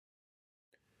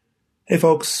Hey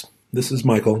folks, this is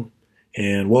Michael,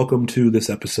 and welcome to this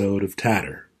episode of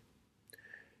Tatter.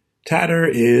 Tatter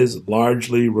is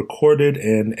largely recorded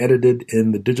and edited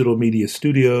in the digital media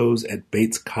studios at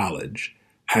Bates College,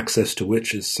 access to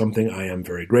which is something I am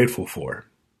very grateful for.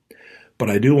 But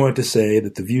I do want to say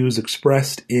that the views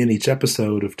expressed in each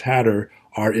episode of Tatter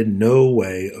are in no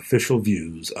way official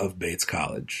views of Bates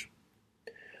College.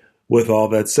 With all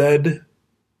that said,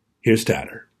 here's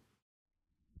Tatter.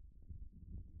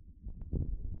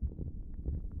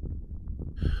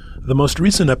 The most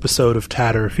recent episode of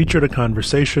Tatter featured a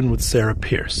conversation with Sarah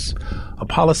Pierce, a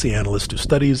policy analyst who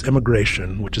studies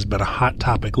immigration, which has been a hot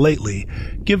topic lately,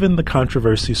 given the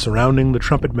controversy surrounding the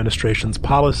Trump administration's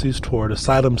policies toward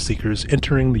asylum seekers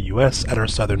entering the U.S. at our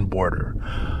southern border,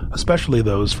 especially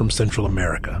those from Central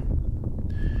America.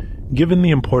 Given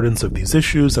the importance of these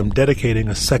issues, I'm dedicating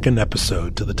a second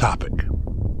episode to the topic.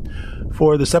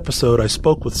 For this episode, I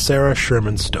spoke with Sarah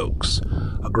Sherman Stokes,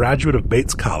 a graduate of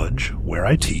Bates College, where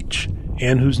I teach,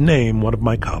 and whose name one of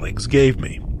my colleagues gave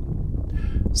me.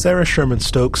 Sarah Sherman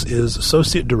Stokes is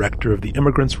Associate Director of the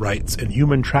Immigrants' Rights and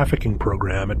Human Trafficking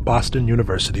Program at Boston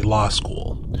University Law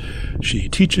School. She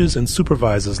teaches and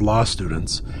supervises law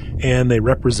students, and they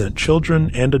represent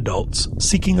children and adults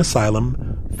seeking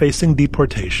asylum, facing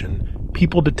deportation,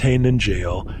 people detained in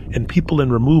jail, and people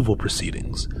in removal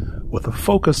proceedings, with a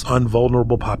focus on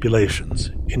vulnerable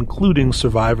populations, including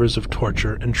survivors of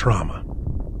torture and trauma.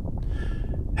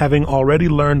 Having already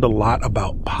learned a lot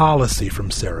about policy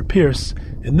from Sarah Pierce,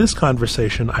 in this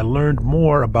conversation I learned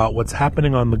more about what's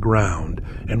happening on the ground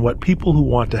and what people who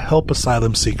want to help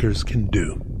asylum seekers can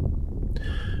do.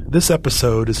 This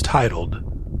episode is titled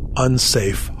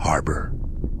Unsafe Harbor.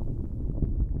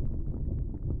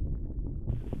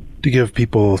 To give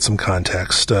people some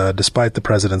context, despite the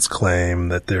president's claim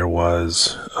that there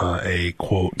was a,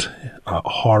 quote,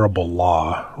 horrible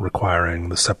law requiring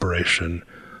the separation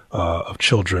of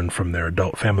children from their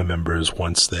adult family members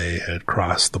once they had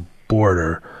crossed the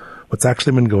border, what's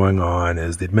actually been going on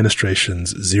is the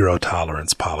administration's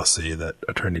zero-tolerance policy that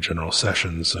Attorney General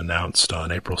Sessions announced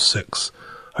on April 6,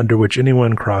 under which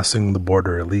anyone crossing the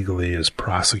border illegally is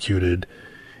prosecuted,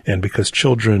 and because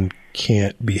children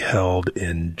can't be held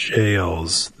in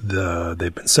jails,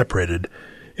 they've been separated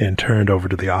and turned over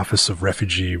to the Office of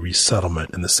Refugee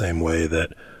Resettlement in the same way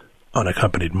that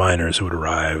unaccompanied minors who would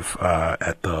arrive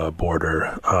at the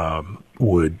border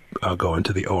would go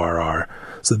into the ORR.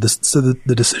 So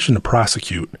the decision to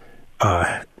prosecute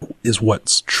is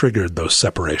what's triggered those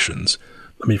separations.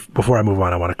 Before I move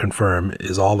on, I want to confirm,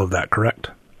 is all of that correct?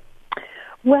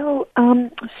 Well,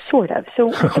 sort of.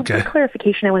 So Okay. One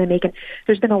clarification I want to make, and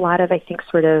there's been a lot of, I think,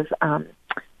 sort of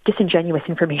disingenuous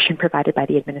information provided by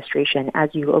the administration, as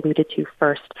you alluded to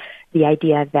first, the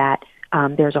idea that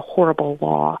there's a horrible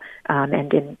law,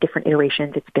 and in different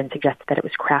iterations it's been suggested that it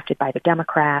was crafted by the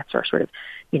Democrats or sort of,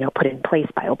 put in place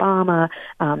by Obama.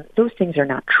 Those things are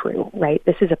not true, right?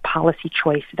 This is a policy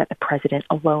choice that the president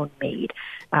alone made.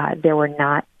 There were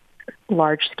not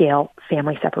large-scale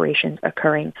family separations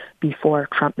occurring before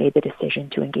Trump made the decision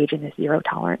to engage in this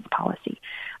zero-tolerance policy.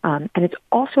 And it's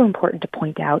also important to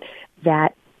point out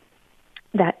that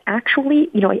actually,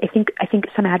 I think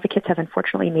some advocates have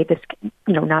unfortunately made this,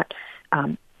 not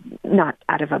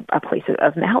out of a place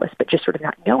of malice, but just sort of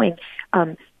not knowing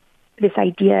this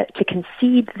idea to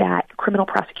concede that criminal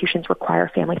prosecutions require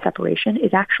family separation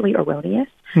is actually erroneous.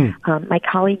 My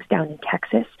colleagues down in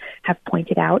Texas have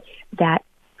pointed out that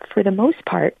for the most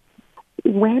part,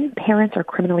 when parents are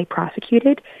criminally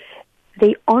prosecuted,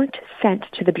 they aren't sent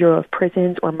to the Bureau of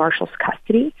Prisons or Marshals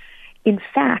custody. In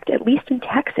fact, at least in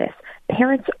Texas,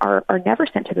 parents are never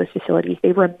sent to those facilities.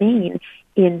 They remain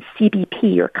in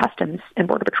CBP or Customs and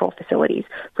Border Patrol facilities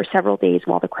for several days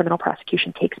while the criminal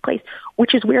prosecution takes place,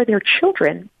 which is where their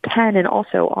children can and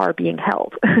also are being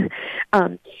held.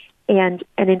 And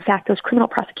in fact, those criminal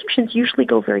prosecutions usually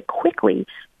go very quickly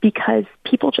because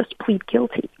people just plead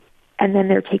guilty and then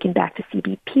they're taken back to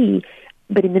CBP.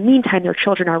 But in the meantime, their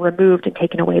children are removed and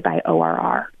taken away by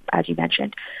ORR, as you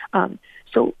mentioned.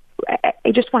 So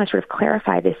I just want to sort of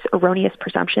clarify this erroneous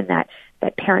presumption that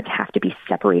parents have to be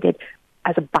separated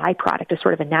as a byproduct, as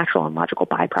sort of a natural and logical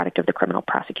byproduct of the criminal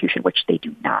prosecution, which they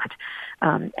do not.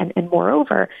 And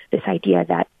moreover, this idea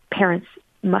that parents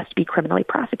must be criminally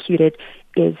prosecuted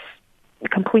is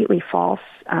completely false.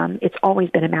 It's always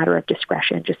been a matter of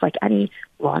discretion, just like any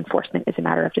law enforcement is a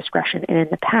matter of discretion. And in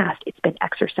the past, it's been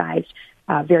exercised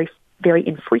very, very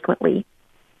infrequently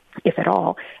if at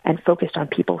all, and focused on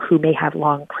people who may have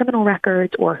long criminal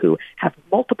records or who have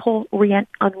multiple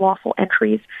unlawful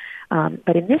entries.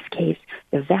 But in this case,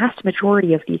 the vast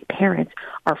majority of these parents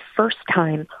are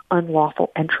first-time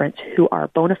unlawful entrants who are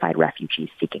bona fide refugees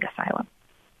seeking asylum.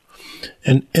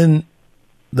 And in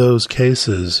those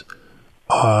cases,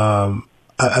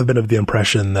 I've been of the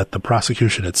impression that the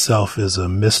prosecution itself is a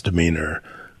misdemeanor.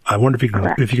 I wonder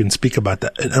if you can speak about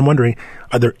that. And I'm wondering,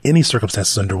 are there any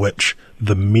circumstances under which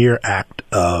the mere act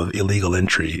of illegal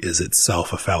entry is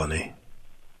itself a felony?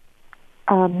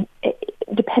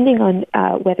 Depending on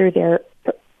whether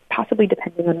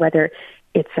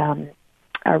it's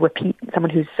someone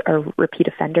who's a repeat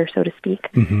offender, so to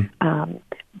speak. Mm-hmm.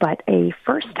 But a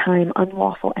first-time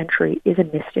unlawful entry is a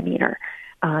misdemeanor.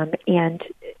 And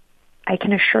I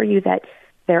can assure you that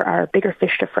there are bigger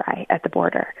fish to fry at the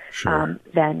border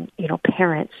than,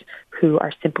 parents who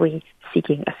are simply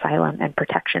seeking asylum and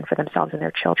protection for themselves and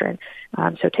their children.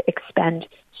 So to expend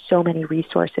so many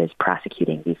resources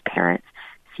prosecuting these parents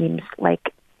seems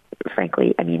like,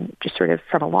 frankly, just sort of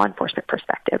from a law enforcement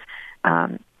perspective,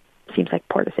 seems like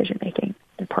poor decision-making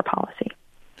and poor policy.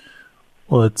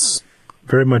 Well, it's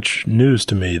very much news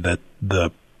to me that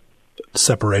the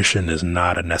separation is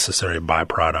not a necessary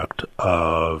byproduct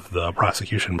of the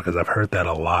prosecution, because I've heard that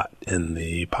a lot in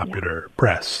the popular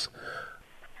press.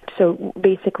 So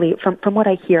basically, from what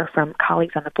I hear from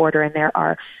colleagues on the border, and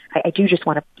I do just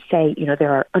want to say,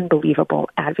 there are unbelievable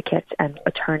advocates and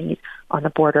attorneys on the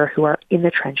border who are in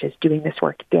the trenches doing this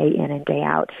work day in and day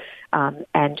out,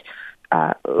 and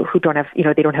who don't have,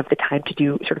 they don't have the time to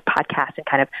do sort of podcasts and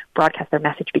kind of broadcast their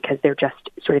message because they're just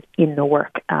sort of in the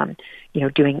work,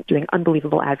 doing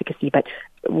unbelievable advocacy. But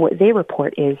what they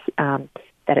report is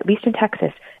that at least in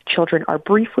Texas,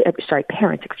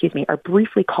 parents are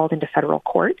briefly called into federal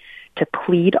court to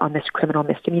plead on this criminal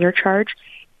misdemeanor charge.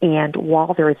 And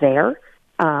while they're there,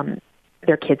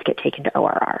 their kids get taken to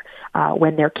ORR.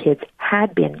 When their kids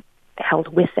had been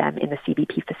held with them in the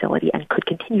CBP facility and could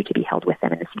continue to be held with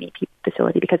them in the CBP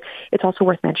facility, because it's also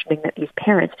worth mentioning that these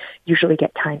parents usually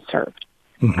get time served.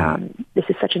 Mm-hmm. This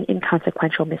is such an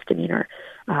inconsequential misdemeanor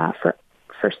for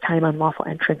first-time unlawful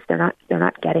entrants. They're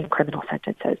not getting criminal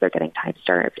sentences. They're getting time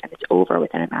served, and it's over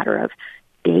within a matter of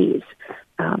days,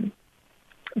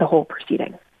 the whole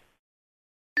proceeding.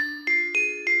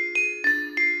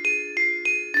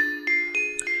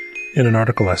 In an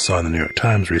article I saw in the New York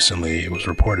Times recently, it was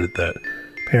reported that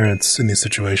parents in these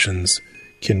situations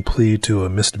can plead to a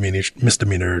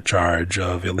misdemeanor charge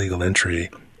of illegal entry,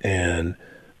 and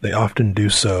they often do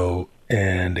so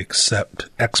and accept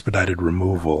expedited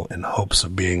removal in hopes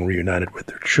of being reunited with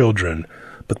their children.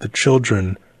 But the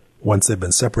children, once they've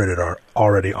been separated, are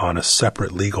already on a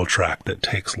separate legal track that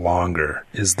takes longer.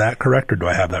 Is that correct, or do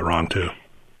I have that wrong too?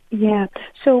 Yeah.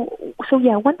 So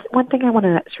yeah. One thing I want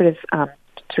to sort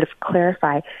of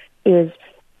clarify is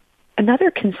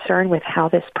another concern with how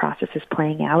this process is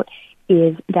playing out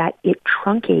is that it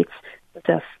truncates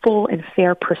the full and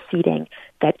fair proceeding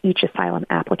that each asylum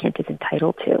applicant is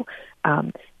entitled to.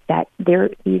 That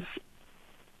these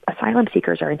asylum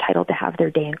seekers are entitled to have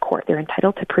their day in court. They're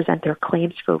entitled to present their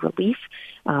claims for relief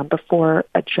before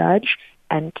a judge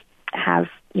and have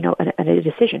a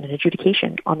decision, an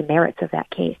adjudication on the merits of that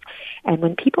case. And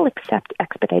when people accept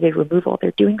expedited removal,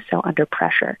 they're doing so under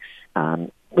pressure,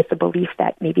 with the belief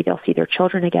that maybe they'll see their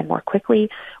children again more quickly,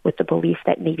 with the belief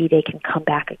that maybe they can come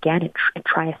back again and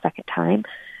try a second time.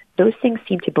 Those things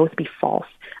seem to both be false.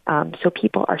 So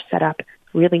people are set up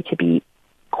really to be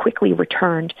quickly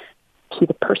returned to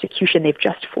the persecution they've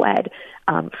just fled,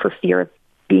 for fear of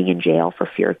being in jail, for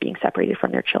fear of being separated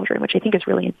from their children, which I think is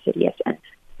really insidious and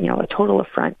a total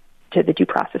affront to the due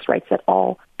process rights that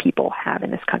all people have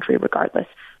in this country, regardless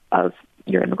of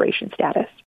your immigration status.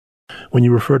 When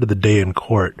you refer to the day in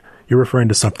court, you're referring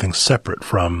to something separate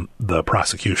from the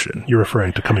prosecution. You're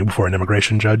referring to coming before an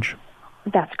immigration judge?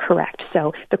 That's correct.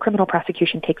 So the criminal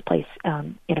prosecution takes place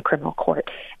in a criminal court,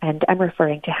 and I'm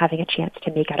referring to having a chance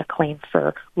to make out a claim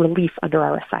for relief under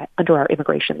our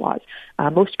immigration laws.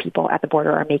 Most people at the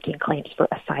border are making claims for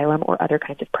asylum or other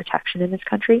kinds of protection in this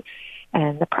country,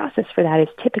 and the process for that is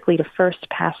typically to first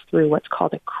pass through what's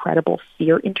called a credible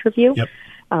fear interview. Yep.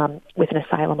 With an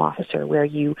asylum officer, where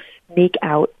you make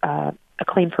out a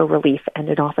claim for relief, and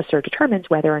an officer determines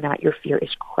whether or not your fear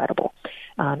is credible.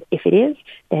 If it is,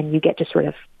 then you get to sort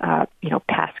of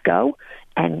pass go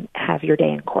and have your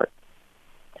day in court.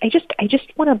 I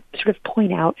just want to sort of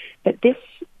point out that this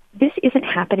isn't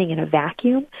happening in a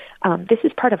vacuum. This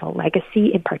is part of a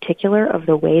legacy, in particular, of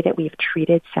the way that we've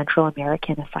treated Central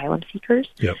American asylum seekers.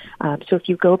 Yep. So if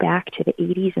you go back to the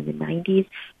 80s and the 90s,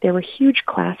 there were huge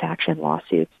class action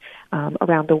lawsuits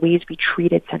around the ways we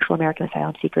treated Central American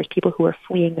asylum seekers, people who were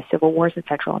fleeing the civil wars in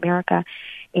Central America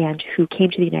and who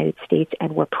came to the United States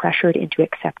and were pressured into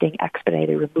accepting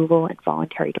expedited removal and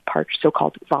voluntary departure,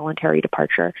 so-called voluntary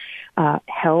departure,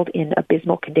 held in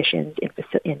abysmal conditions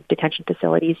in detention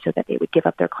facilities so that they would give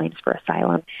up their claims for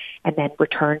asylum and then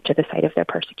return to the site of their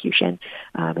persecution.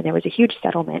 And there was a huge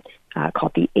settlement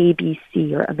called the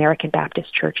ABC, or American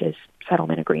Baptist Churches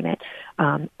Settlement Agreement,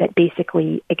 that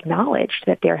basically acknowledged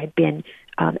that there had been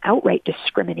outright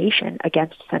discrimination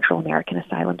against Central American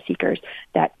asylum seekers,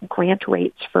 that grant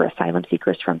rates for asylum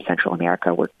seekers from Central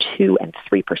America were 2% and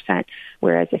 3%,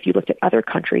 whereas if you looked at other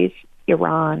countries,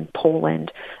 Iran,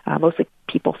 Poland, mostly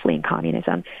people fleeing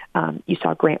communism, you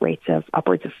saw grant rates of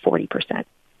upwards of 40%.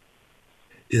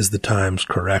 Is the Times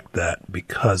correct that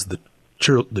because the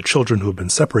children who have been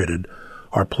separated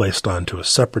are placed onto a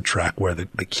separate track where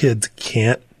the kids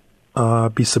can't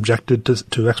be subjected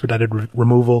to expedited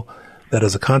removal, that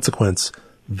as a consequence,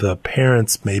 the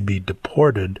parents may be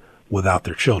deported without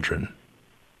their children?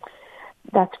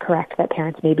 That's correct, that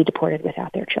parents may be deported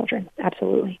without their children.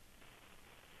 Absolutely.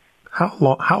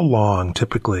 How long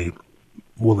typically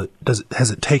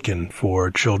has it taken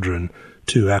for children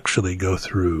to actually go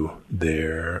through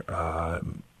their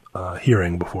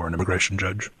hearing before an immigration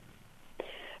judge?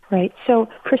 Right. So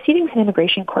proceedings in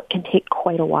immigration court can take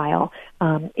quite a while.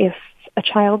 If a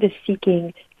child is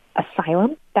seeking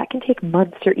asylum, that can take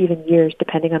months or even years,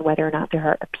 depending on whether or not there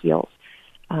are appeals.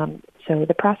 So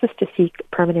the process to seek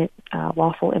permanent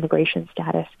lawful immigration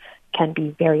status can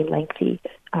be very lengthy.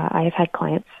 I have had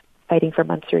clients fighting for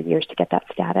months or years to get that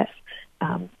status.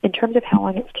 In terms of how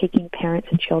long it's taking parents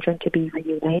and children to be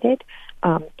reunited,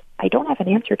 I don't have an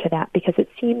answer to that, because it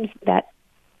seems that,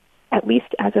 at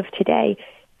least as of today,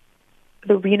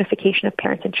 the reunification of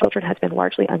parents and children has been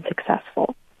largely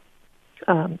unsuccessful.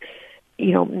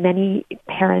 Many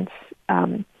parents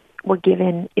were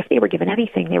given, if they were given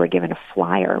anything, they were given a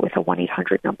flyer with a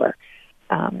 1-800 number.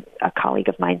 A colleague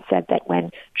of mine said that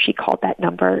when she called that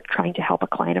number trying to help a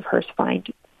client of hers find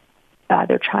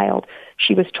their child,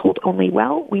 she was told only,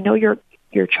 well, we know your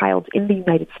child's in the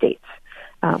United States,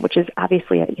 which is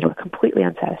obviously a completely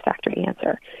unsatisfactory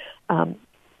answer.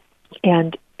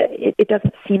 And it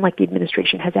doesn't seem like the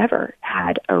administration has ever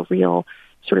had a real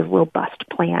sort of robust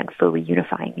plan for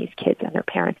reunifying these kids and their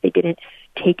parents. They didn't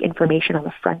take information on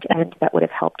the front end that would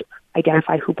have helped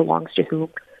identify who belongs to whom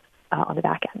on the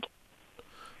back end.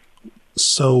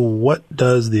 So what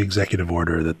does the executive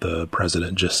order that the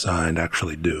president just signed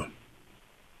actually do?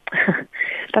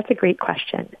 That's a great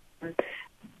question.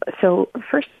 So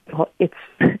first of all, it's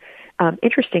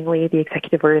interestingly, the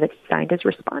executive order that he signed is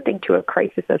responding to a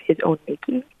crisis of his own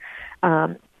making,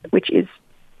 which is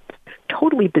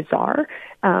totally bizarre.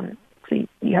 So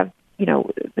you have,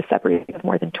 the separation of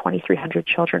more than 2,300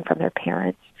 children from their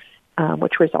parents,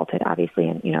 which resulted obviously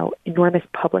in, enormous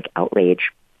public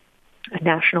outrage,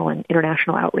 national and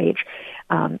international outrage.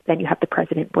 Then you have the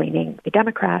president blaming the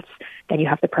Democrats. Then you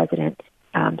have the president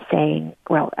saying,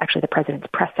 the president's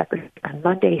press secretary on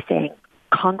Monday saying,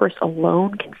 Congress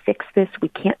alone can fix this. We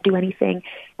can't do anything.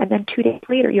 And then 2 days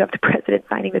later, you have the president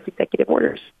signing this executive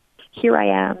order. Here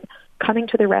I am, coming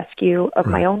to the rescue of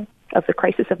of the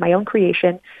crisis of my own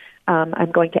creation.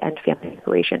 I'm going to end family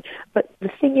separation. But the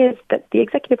thing is that the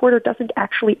executive order doesn't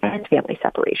actually end family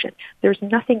separation. There's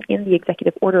nothing in the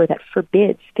executive order that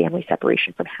forbids family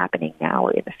separation from happening now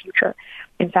or in the future.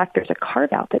 In fact, there's a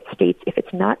carve-out that states if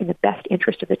it's not in the best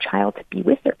interest of the child to be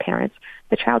with their parents,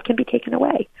 the child can be taken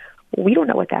away. We don't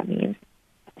know what that means.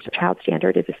 The child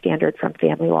standard is a standard from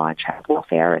family law and child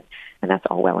welfare, and that's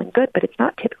all well and good, but it's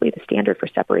not typically the standard for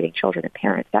separating children and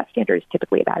parents. That standard is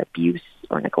typically about abuse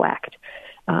or neglect,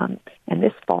 and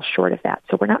this falls short of that.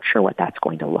 So we're not sure what that's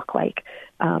going to look like.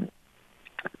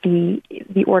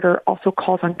 The order also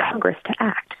calls on Congress to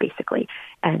act, basically,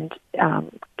 and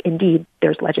indeed,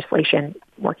 there's legislation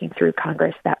working through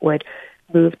Congress that would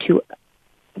move to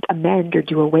amend or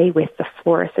do away with the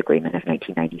Flores Agreement of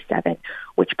 1997,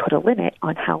 which put a limit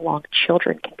on how long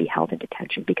children can be held in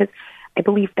detention, because I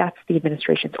believe that's the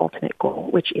administration's ultimate goal,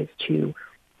 which is to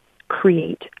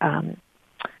create,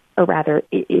 or rather,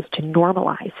 is to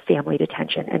normalize family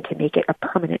detention and to make it a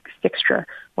permanent fixture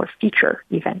or feature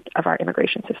even of our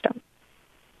immigration system.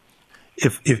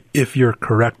 If you're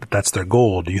correct that that's their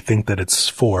goal, do you think that it's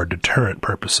for deterrent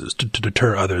purposes, to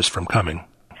deter others from coming?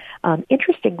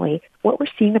 Interestingly, what we're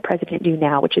seeing the president do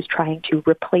now, which is trying to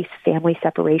replace family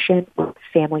separation with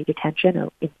family detention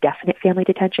or indefinite family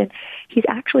detention, he's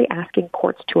actually asking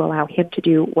courts to allow him to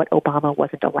do what Obama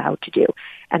wasn't allowed to do.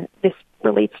 And this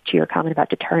relates to your comment about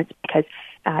deterrence because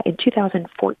in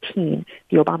 2014,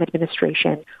 the Obama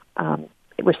administration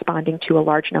responding to a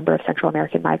large number of Central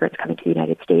American migrants coming to the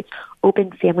United States,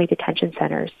 opened family detention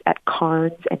centers at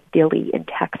Karnes and Dilley in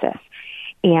Texas.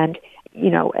 And,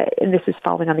 and this is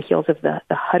following on the heels of the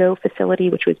Hutto facility,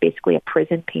 which was basically a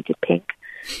prison painted pink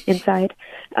inside.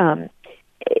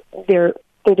 They're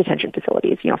detention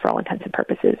facilities, for all intents and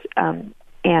purposes.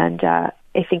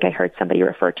 I think I heard somebody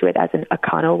refer to it as an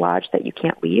Econo Lodge that you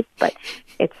can't leave, but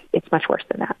it's much worse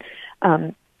than that.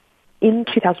 In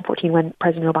 2014, when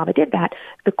President Obama did that,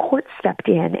 the court stepped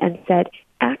in and said,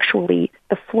 actually,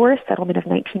 the Flores settlement of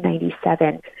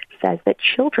 1997 says that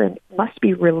children must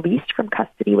be released from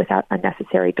custody without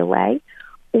unnecessary delay,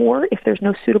 or if there's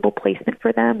no suitable placement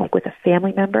for them, like with a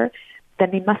family member,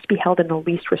 then they must be held in the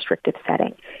least restrictive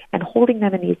setting. And holding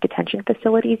them in these detention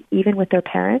facilities, even with their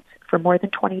parents, for more than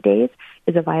 20 days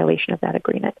is a violation of that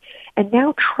agreement. And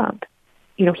now Trump,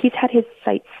 he's had his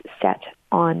sights set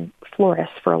on Flores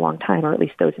for a long time, or at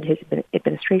least those in his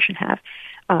administration have.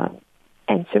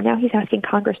 And so now he's asking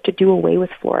Congress to do away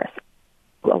with Flores,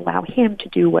 to allow him to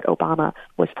do what Obama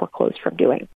was foreclosed from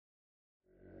doing.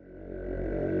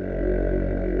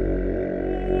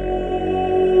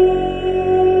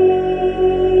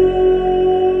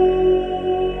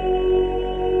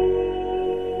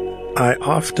 I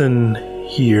often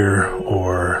hear,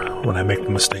 or when I make the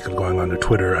mistake of going onto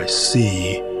Twitter, I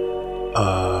see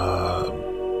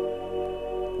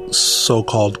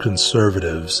so-called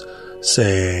conservatives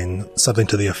saying something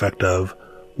to the effect of,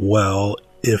 well,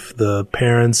 if the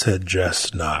parents had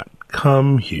just not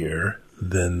come here,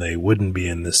 then they wouldn't be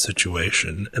in this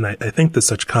situation. And I think that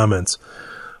such comments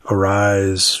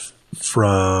arise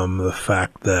from the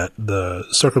fact that the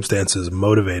circumstances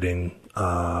motivating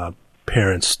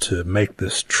parents to make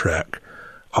this trek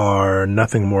are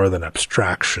nothing more than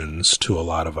abstractions to a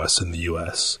lot of us in the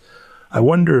U.S. I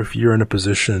wonder if you're in a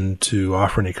position to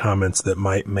offer any comments that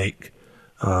might make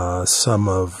some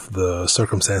of the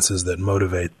circumstances that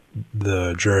motivate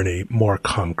the journey more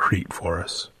concrete for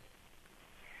us.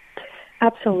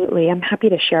 Absolutely. I'm happy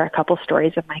to share a couple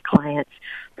stories of my clients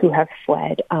who have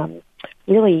fled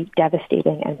really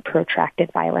devastating and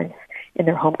protracted violence in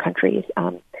their home countries,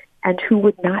 and who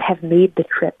would not have made the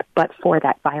trip but for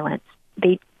that violence.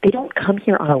 They don't come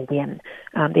here on a whim.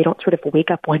 They don't sort of wake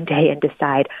up one day and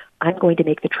decide, I'm going to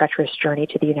make the treacherous journey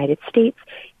to the United States.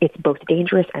 It's both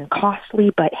dangerous and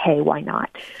costly, but hey, why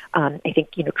not? I think,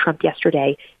 Trump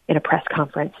yesterday in a press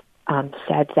conference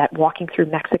said that walking through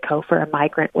Mexico for a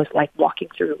migrant was like walking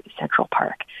through Central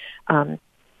Park. I'm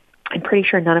pretty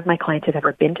sure none of my clients have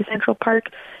ever been to Central Park,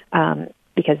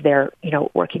 because they're,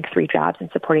 working 3 jobs and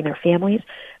supporting their families.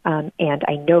 And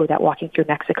I know that walking through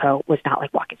Mexico was not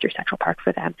like walking through Central Park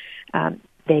for them.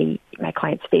 My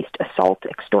clients faced assault,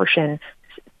 extortion,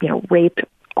 rape,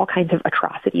 all kinds of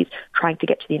atrocities trying to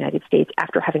get to the United States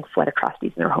after having fled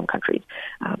atrocities in their home countries.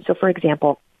 So, for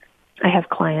example, I have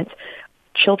clients,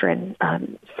 children,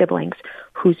 siblings,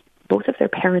 whose both of their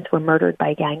parents were murdered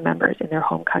by gang members in their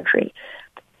home country.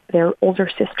 Their older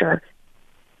sister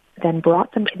then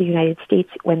brought them to the United States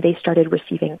when they started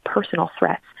receiving personal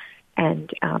threats and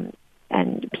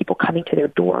people coming to their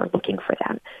door looking for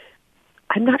them.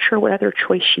 I'm not sure what other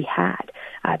choice she had.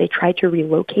 They tried to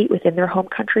relocate within their home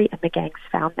country, and the gangs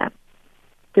found them.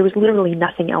 There was literally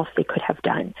nothing else they could have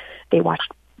done.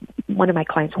 One of my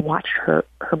clients watched her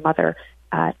mother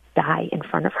die in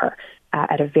front of her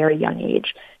at a very young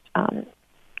age.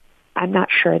 I'm not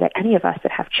sure that any of us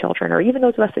that have children, or even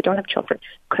those of us that don't have children,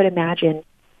 could imagine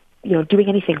doing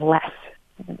anything less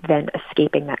than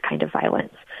escaping that kind of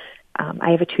violence.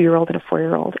 I have a 2-year-old and a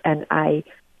 4-year-old, and I,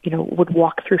 would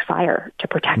walk through fire to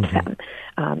protect them.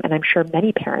 And I'm sure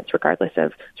many parents, regardless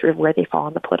of sort of where they fall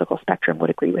on the political spectrum,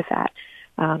 would agree with that.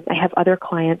 I have other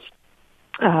clients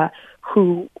I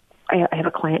have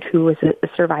a client who is a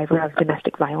survivor of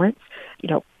domestic violence,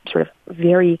 sort of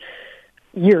very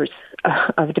years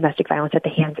of domestic violence at the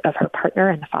hands of her partner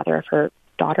and the father of her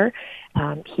daughter.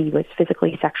 He was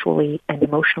physically, sexually, and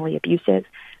emotionally abusive.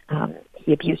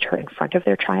 He abused her in front of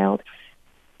their child.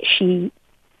 She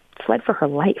fled for her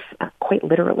life, quite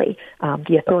literally.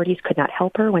 The authorities could not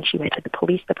help her. When she went to the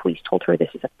police told her,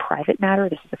 this is a private matter,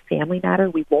 this is a family matter,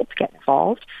 we won't get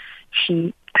involved.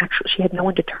 She had no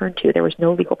one to turn to. There was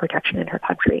no legal protection in her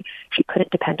country. She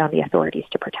couldn't depend on the authorities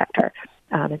to protect her.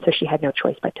 And so she had no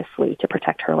choice but to flee to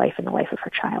protect her life and the life of her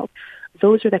child.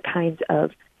 Those are the kinds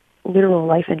of literal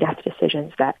life and death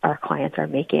decisions that our clients are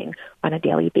making on a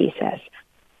daily basis.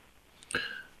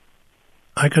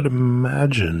 I could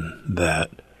imagine that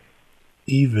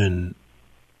even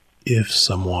if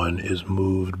someone is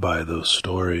moved by those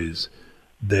stories,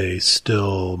 they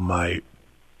still might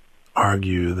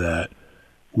argue that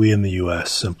we in the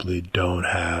U.S. simply don't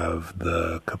have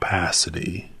the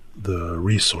capacity, the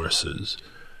resources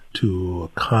to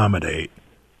accommodate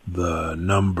the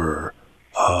number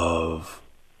of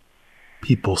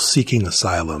people seeking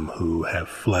asylum who have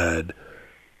fled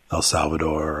El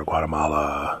Salvador,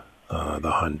 Guatemala,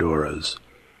 the Honduras.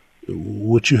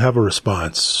 Would you have a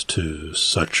response to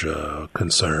such a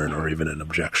concern or even an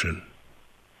objection?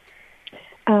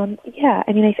 Yeah,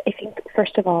 I mean, I think,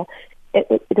 first of all,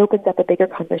 it opens up a bigger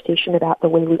conversation about the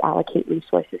way we allocate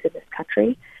resources in this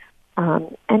country.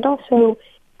 And also,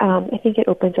 I think it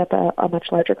opens up a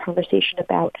much larger conversation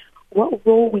about what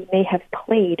role we may have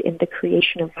played in the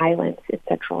creation of violence in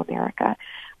Central America,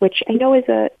 which I know is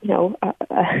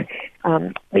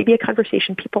maybe a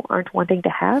conversation people aren't wanting to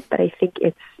have, but I think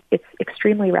it's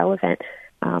extremely relevant.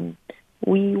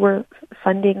 We were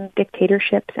funding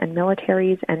dictatorships and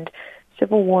militaries and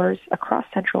civil wars across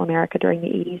Central America during the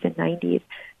 80s and 90s,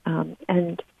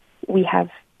 and we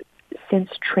have since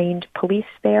trained police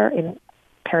there in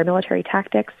paramilitary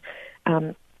tactics.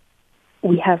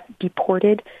 We have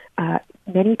deported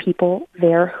many people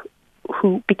there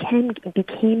who became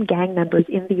gang members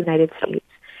in the United States,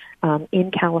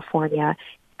 in California,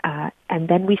 and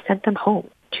then we sent them home.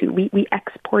 We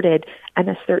exported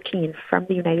MS-13 from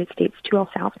the United States to El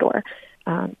Salvador,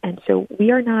 and so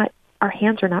our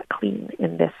hands are not clean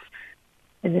in this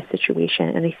situation.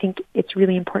 And I think it's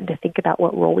really important to think about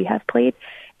what role we have played.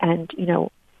 And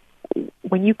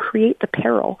when you create the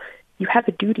peril, you have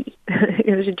a duty.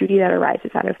 There's a duty that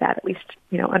arises out of that, at least,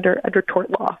 under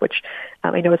tort law, which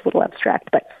I know is a little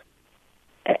abstract. But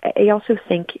I also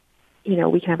think,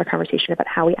 we can have a conversation about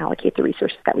how we allocate the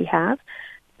resources that we have,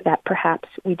 that perhaps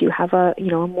we do have a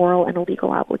moral and a legal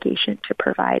obligation to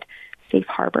provide safe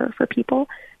harbor for people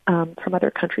from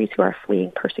other countries who are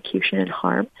fleeing persecution and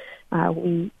harm.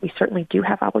 We certainly do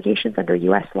have obligations under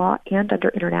U.S. law and under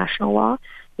international law.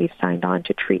 We've signed on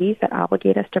to treaties that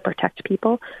obligate us to protect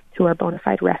people who are bona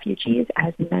fide refugees,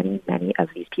 as many, many of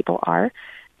these people are.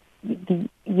 The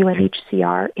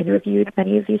UNHCR interviewed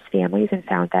many of these families and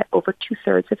found that over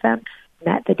 2/3 of them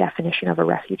met the definition of a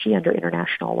refugee under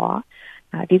international law.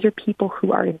 These are people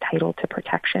who are entitled to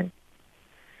protection.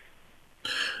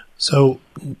 So,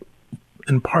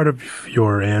 in part of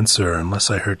your answer, unless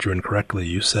I heard you incorrectly,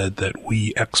 you said that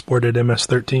we exported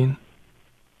MS-13?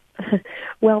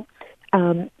 Well,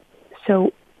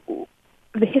 so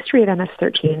the history of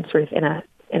MS-13, sort of in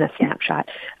a snapshot,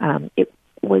 it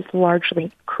was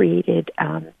largely created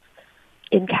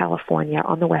in California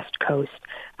on the West Coast.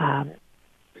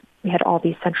 We had all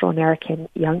these Central American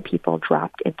young people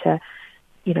dropped into,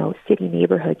 city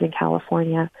neighborhoods in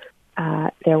California.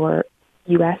 There were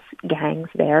U.S. gangs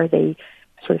there. They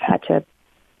sort of had to,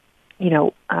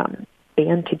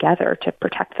 band together to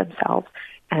protect themselves,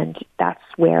 and that's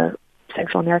where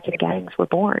Central American gangs were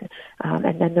born.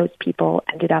 And then those people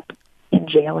ended up in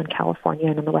jail in California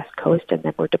and on the West Coast, and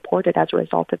then were deported as a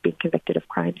result of being convicted of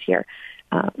crimes here.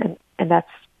 And that's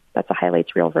a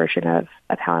highlights reel version of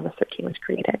how MS-13 was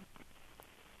created.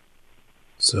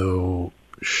 So,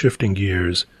 shifting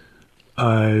gears,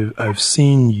 I've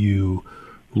seen you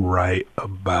write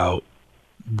about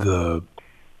the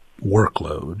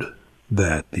workload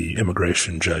that the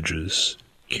immigration judges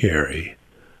carry.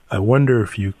 I wonder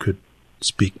if you could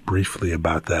speak briefly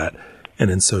about that, and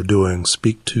in so doing,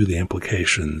 speak to the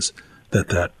implications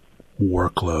that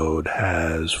workload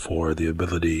has for the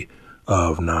ability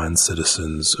of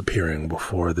non-citizens appearing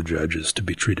before the judges to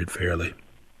be treated fairly.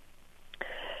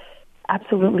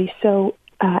 Absolutely. So,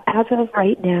 as of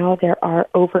right now, there are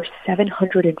over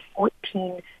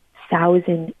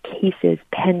 714,000 cases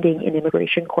pending in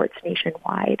immigration courts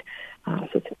nationwide. So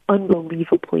it's an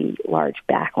unbelievably large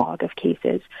backlog of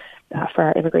cases for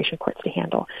our immigration courts to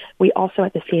handle. We also,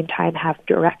 at the same time, have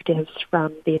directives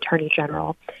from the Attorney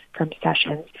General, from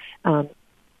Sessions,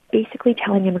 basically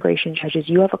telling immigration judges,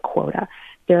 you have a quota.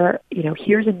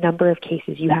 Here's a number of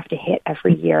cases you have to hit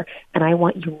every year, and I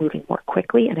want you moving more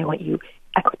quickly, and I want you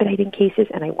expediting cases,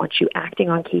 and I want you acting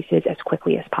on cases as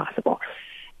quickly as possible.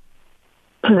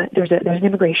 There's an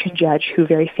immigration judge who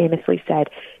very famously said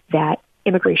that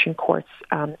immigration courts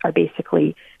are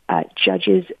basically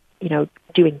judges,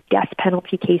 doing death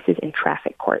penalty cases in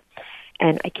traffic court.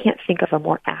 And I can't think of a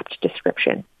more apt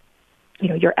description.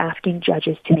 You're asking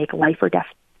judges to make life or death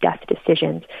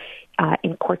decisions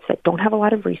in courts that don't have a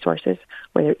lot of resources,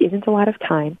 where there isn't a lot of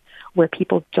time, where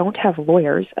people don't have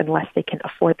lawyers unless they can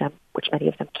afford them, which many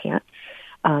of them can't.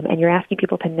 And you're asking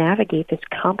people to navigate this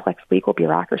complex legal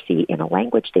bureaucracy in a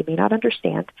language they may not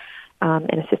understand,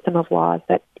 in a system of laws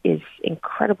that is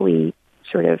incredibly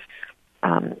sort of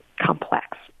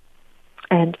complex.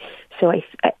 And so I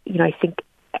think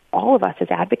all of us as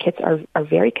advocates are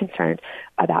very concerned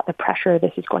about the pressure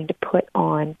this is going to put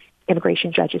on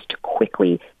immigration judges to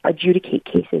quickly adjudicate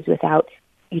cases without,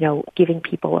 giving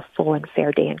people a full and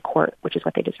fair day in court, which is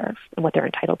what they deserve and what they're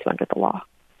entitled to under the law.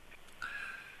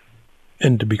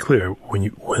 And to be clear,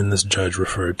 when this judge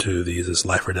referred to these as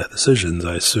life or death decisions,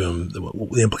 I assume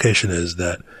the implication is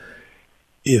that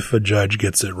if a judge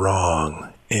gets it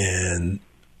wrong and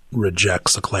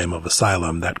rejects a claim of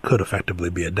asylum, that could effectively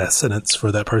be a death sentence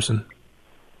for that person?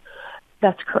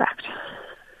 That's correct.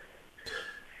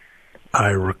 I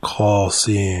recall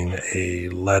seeing a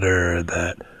letter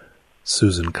that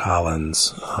Susan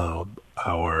Collins,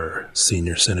 our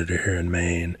senior senator here in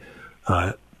Maine,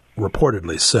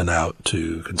 reportedly sent out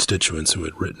to constituents who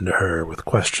had written to her with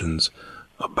questions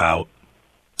about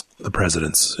the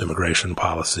president's immigration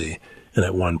policy. And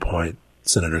at one point,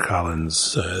 Senator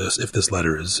Collins, if this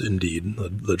letter is indeed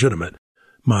legitimate,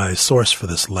 my source for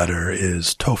this letter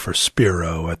is Topher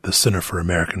Spiro at the Center for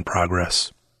American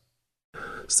Progress.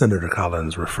 Senator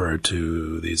Collins referred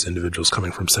to these individuals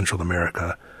coming from Central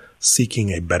America seeking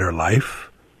a better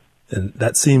life, and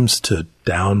that seems to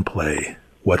downplay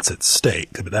what's at stake.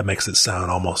 But that makes it sound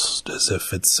almost as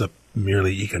if it's a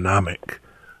merely economic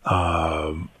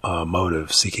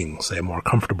motive, seeking, say, a more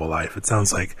comfortable life. It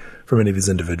sounds like for many of these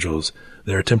individuals,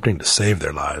 they're attempting to save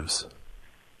their lives.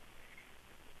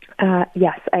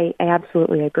 Yes, I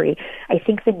absolutely agree. I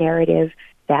think the narrative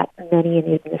that many in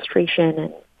the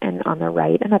administration and on the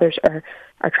right and others are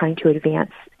trying to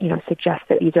advance, suggests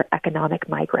that these are economic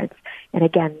migrants. And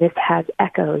again, this has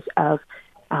echoes of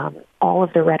all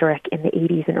of the rhetoric in the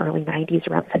 80s and early 90s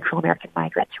around Central American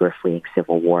migrants who were fleeing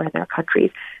civil war in their countries.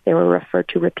 They were referred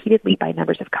to repeatedly by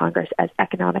members of Congress as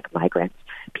economic migrants,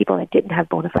 people that didn't have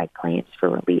bona fide claims for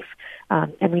relief.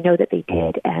 And we know that they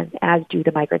did, and as do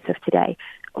the migrants of today.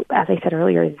 As I said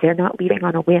earlier, they're not leaving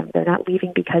on a whim. They're not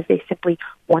leaving because they simply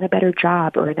want a better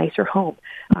job or a nicer home.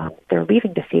 They're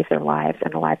leaving to save their lives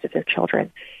and the lives of their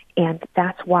children. And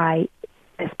that's why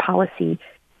this policy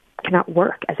cannot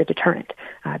work as a deterrent,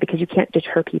 because you can't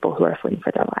deter people who are fleeing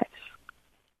for their lives.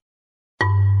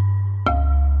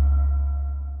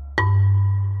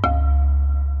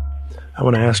 I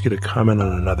want to ask you to comment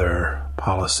on another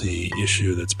policy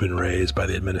issue that's been raised by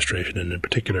the administration, and in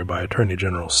particular by Attorney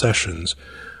General Sessions,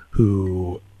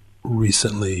 who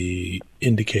recently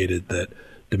indicated that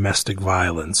domestic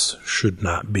violence should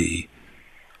not be,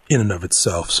 in and of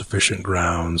itself, sufficient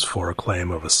grounds for a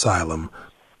claim of asylum.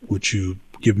 Would you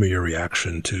give me your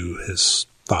reaction to his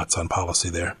thoughts on policy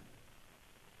there?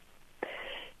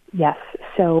 Yes.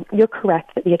 So you're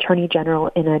correct that the Attorney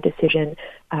General, in a decision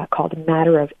called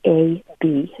Matter of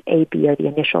A.B. A.B. are the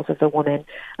initials of the woman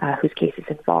whose case is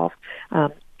involved,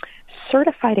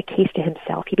 certified a case to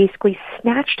himself. He basically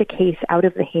snatched a case out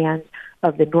of the hands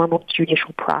of the normal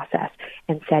judicial process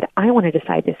and said, I want to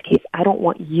decide this case. I don't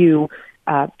want you,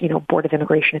 Board of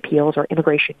Immigration Appeals or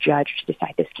immigration judge to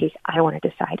decide this case. I want to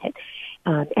decide it.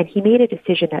 And he made a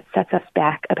decision that sets us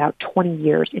back about 20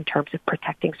 years in terms of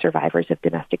protecting survivors of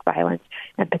domestic violence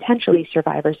and potentially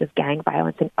survivors of gang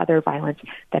violence and other violence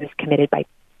that is committed by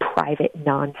private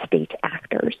non-state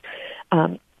actors.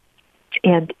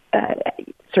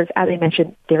 Sort of as I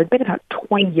mentioned, there had been about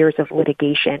 20 years of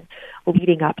litigation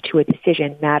leading up to a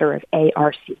decision, Matter of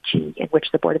ARCG, in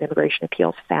which the Board of Immigration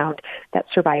Appeals found that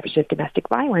survivors of domestic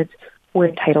violence were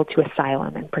entitled to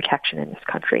asylum and protection in this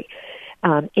country.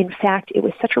 In fact, it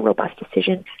was such a robust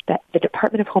decision that the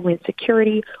Department of Homeland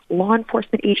Security, law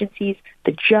enforcement agencies,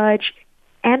 the judge,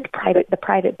 and the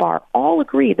private bar all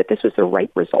agreed that this was the right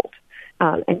result.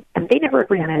 And they never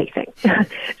agree on anything.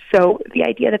 So the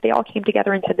idea that they all came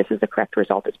together and said this is the correct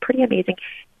result is pretty amazing.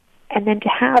 And then to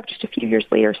have just a few years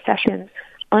later Sessions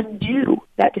undo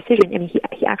that decision, I mean,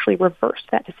 he actually reversed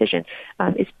that decision,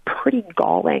 is pretty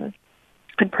galling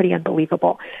and pretty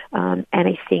unbelievable. And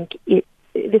I think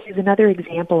this is another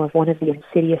example of one of the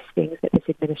insidious things that this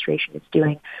administration is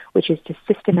doing, which is to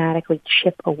systematically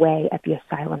chip away at the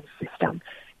asylum system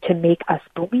to make us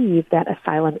believe that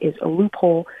asylum is a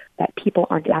loophole, that people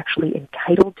aren't actually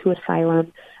entitled to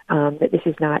asylum, that this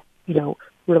is not,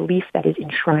 relief that is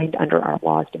enshrined under our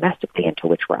laws domestically and to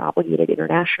which we're obligated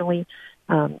internationally.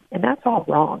 And that's all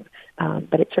wrong.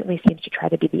 But it certainly seems to try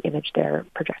to be the image they're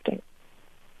projecting.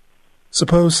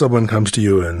 Suppose someone comes to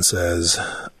you and says,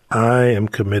 I am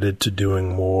committed to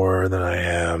doing more than I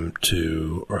am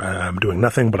or I'm doing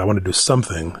nothing, but I want to do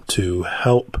something to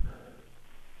help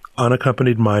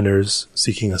unaccompanied minors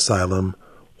seeking asylum,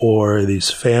 or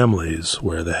these families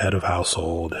where the head of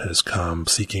household has come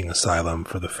seeking asylum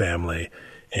for the family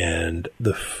and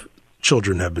the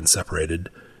children have been separated.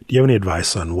 Do you have any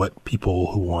advice on what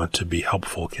people who want to be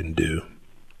helpful can do?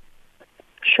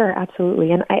 Sure,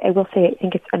 absolutely. And I will say, I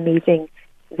think it's amazing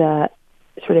the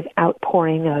sort of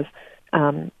outpouring of,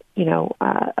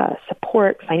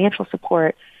 support, financial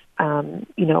support.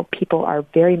 People are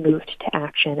very moved to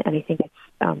action, and I think it's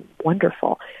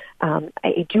wonderful.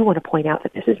 I do want to point out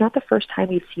that this is not the first time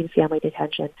we've seen family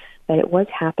detention, that it was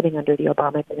happening under the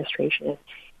Obama administration.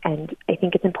 And I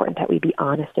think it's important that we be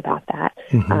honest about that,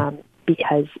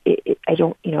 because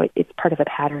it's part of a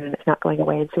pattern and it's not going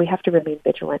away. And so we have to remain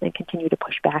vigilant and continue to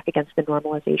push back against the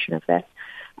normalization of this.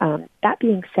 That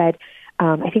being said,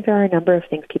 I think there are a number of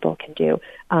things people can do.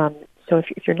 So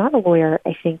if you're not a lawyer,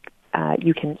 I think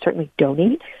you can certainly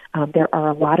donate. There are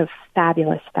a lot of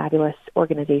fabulous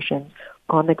organizations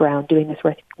on the ground doing this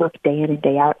work day in and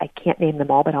day out. I can't name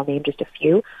them all, but I'll name just a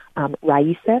few.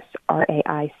 RAICES,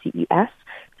 RAICES,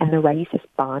 and the RAICES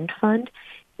Bond Fund.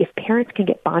 If parents can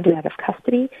get bonded out of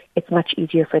custody, it's much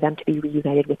easier for them to be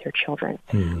reunited with their children.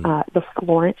 The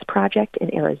Florence Project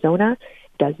in Arizona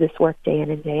does this work day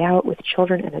in and day out with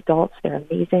children and adults. They're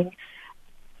amazing.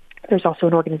 There's also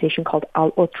an organization called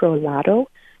Al Otro Lado,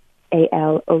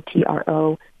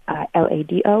 ALOTRO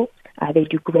LADO. They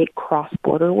do great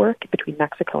cross-border work between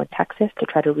Mexico and Texas to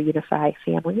try to reunify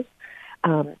families.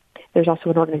 There's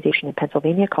also an organization in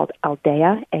Pennsylvania called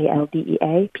ALDEA,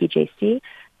 ALDEA, PJC.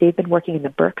 They've been working in the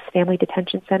Berks Family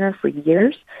Detention Center for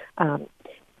years. They're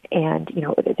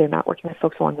not working with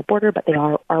folks along the border, but they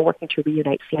are working to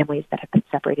reunite families that have been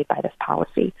separated by this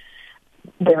policy.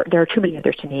 There are too many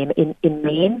others to name. In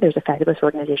Maine, there's a fabulous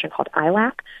organization called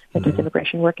ILAC that does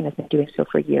immigration work and has been doing so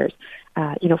for years.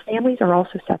 Families are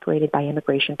also separated by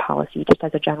immigration policy, just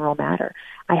as a general matter.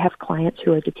 I have clients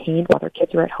who are detained while their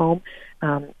kids are at home,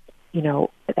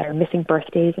 that are missing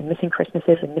birthdays and missing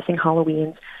Christmases and missing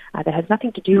Halloweens. That has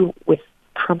nothing to do with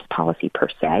Trump's policy per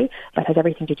se, but has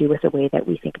everything to do with the way that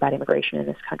we think about immigration in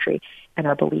this country and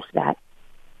our belief that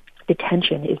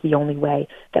detention is the only way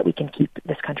that we can keep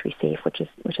this country safe, which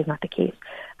is not the case.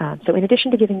 So in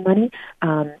addition to giving money,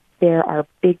 there are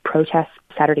big protests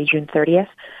Saturday, June 30th.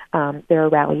 There are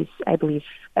rallies, I believe,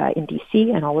 in D.C.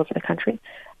 and all over the country.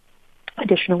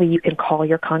 Additionally, you can call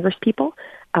your congresspeople.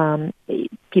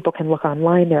 People can look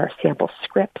online. There are sample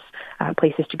scripts,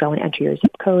 places to go and enter your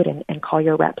zip code and call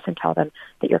your reps and tell them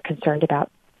that you're concerned about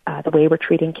the way we're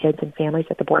treating kids and families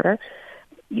at the border.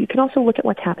 You can also look at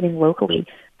what's happening locally.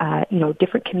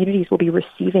 Different communities will be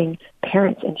receiving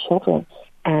parents and children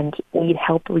and need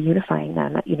help reunifying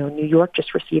them. New York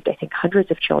just received, I think,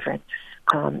 hundreds of children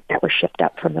that were shipped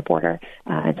up from the border.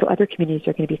 And so other communities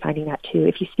are going to be finding that too.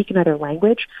 If you speak another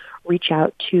language, reach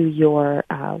out to your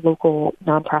local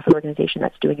nonprofit organization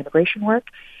that's doing immigration work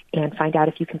and find out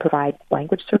if you can provide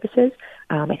language services.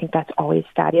 I think that's always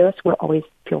fabulous. We'll always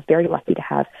feel very lucky to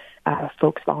have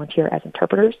folks volunteer as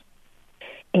interpreters.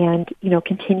 And,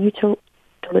 continue to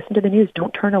listen to the news.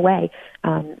 Don't turn away.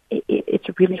 It's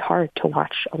really hard to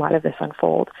watch a lot of this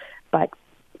unfold, but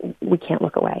we can't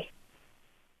look away.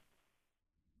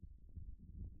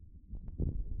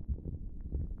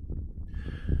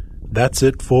 That's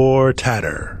it for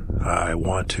Tatter. I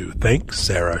want to thank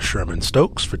Sarah Sherman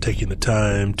Stokes for taking the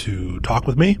time to talk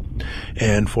with me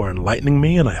and for enlightening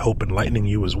me, and I hope enlightening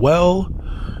you as well.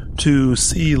 To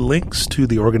see links to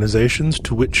the organizations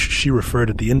to which she referred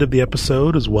at the end of the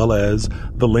episode, as well as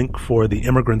the link for the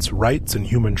Immigrants' Rights and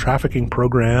Human Trafficking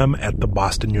Program at the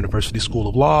Boston University School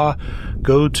of Law,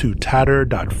 go to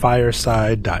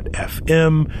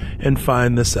tatter.fireside.fm and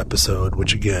find this episode,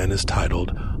 which again is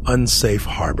titled Unsafe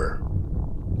Harbor.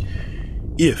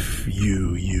 If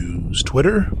you use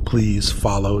Twitter, please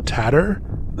follow Tatter.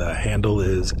 The handle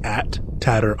is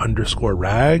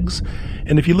 @Tatter_rags.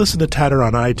 And if you listen to Tatter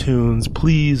on iTunes,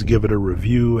 please give it a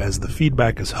review, as the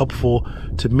feedback is helpful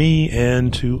to me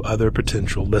and to other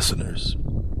potential listeners.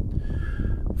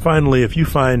 Finally, if you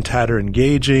find Tatter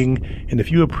engaging, and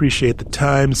if you appreciate the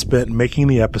time spent making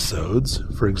the episodes,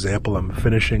 for example, I'm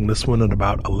finishing this one at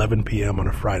about 11 p.m. on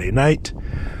a Friday night,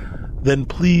 then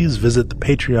please visit the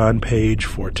Patreon page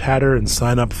for Tatter and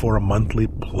sign up for a monthly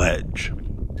pledge.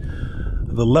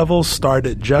 The levels start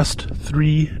at just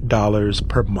 $3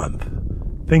 per month.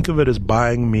 Think of it as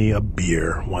buying me a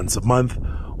beer once a month,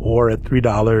 or at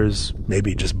 $3,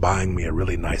 maybe just buying me a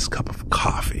really nice cup of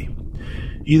coffee.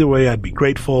 Either way, I'd be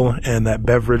grateful, and that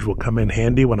beverage will come in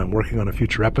handy when I'm working on a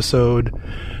future episode.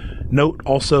 Note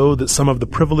also that some of the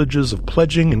privileges of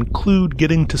pledging include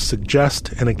getting to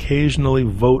suggest and occasionally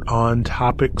vote on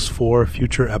topics for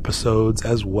future episodes,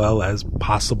 as well as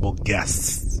possible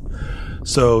guests.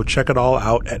 So check it all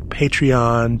out at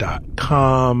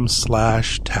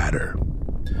patreon.com/tatter.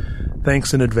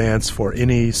 Thanks in advance for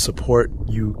any support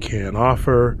you can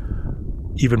offer.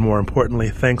 Even more importantly,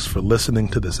 thanks for listening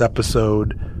to this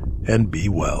episode, and be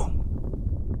well.